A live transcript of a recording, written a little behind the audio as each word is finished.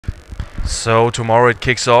So tomorrow it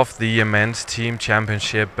kicks off the men's team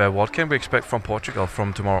championship. What can we expect from Portugal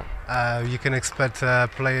from tomorrow? You can expect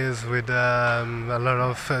players with a lot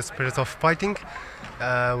of spirit of fighting.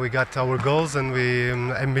 We got our goals and we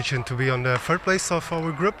ambition to be on the third place of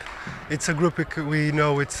our group. It's a group we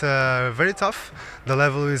know it's very tough. The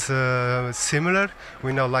level is similar.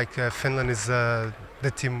 We know Finland is the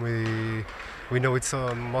team we know it's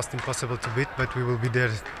almost impossible to beat, but we will be there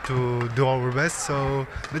to do our best. So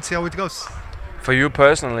let's see how it goes. For you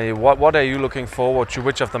personally, what are you looking forward to?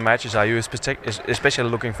 Which of the matches are you especially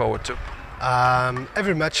looking forward to?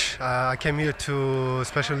 Every match. I came here to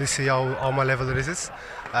especially see how my level is.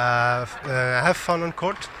 Have fun on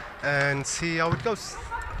court and see how it goes.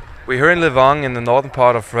 We're here in Levang in the northern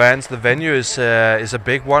part of France. The venue is a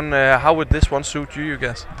big one. How would this one suit you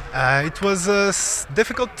guys? It was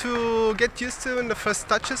difficult to get used to in the first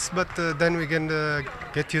touches, but then we can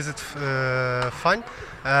get used to fine.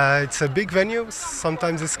 It's a big venue.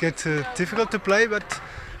 Sometimes it's difficult to play, but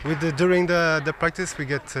during the practice we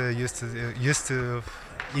get used to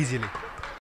easily.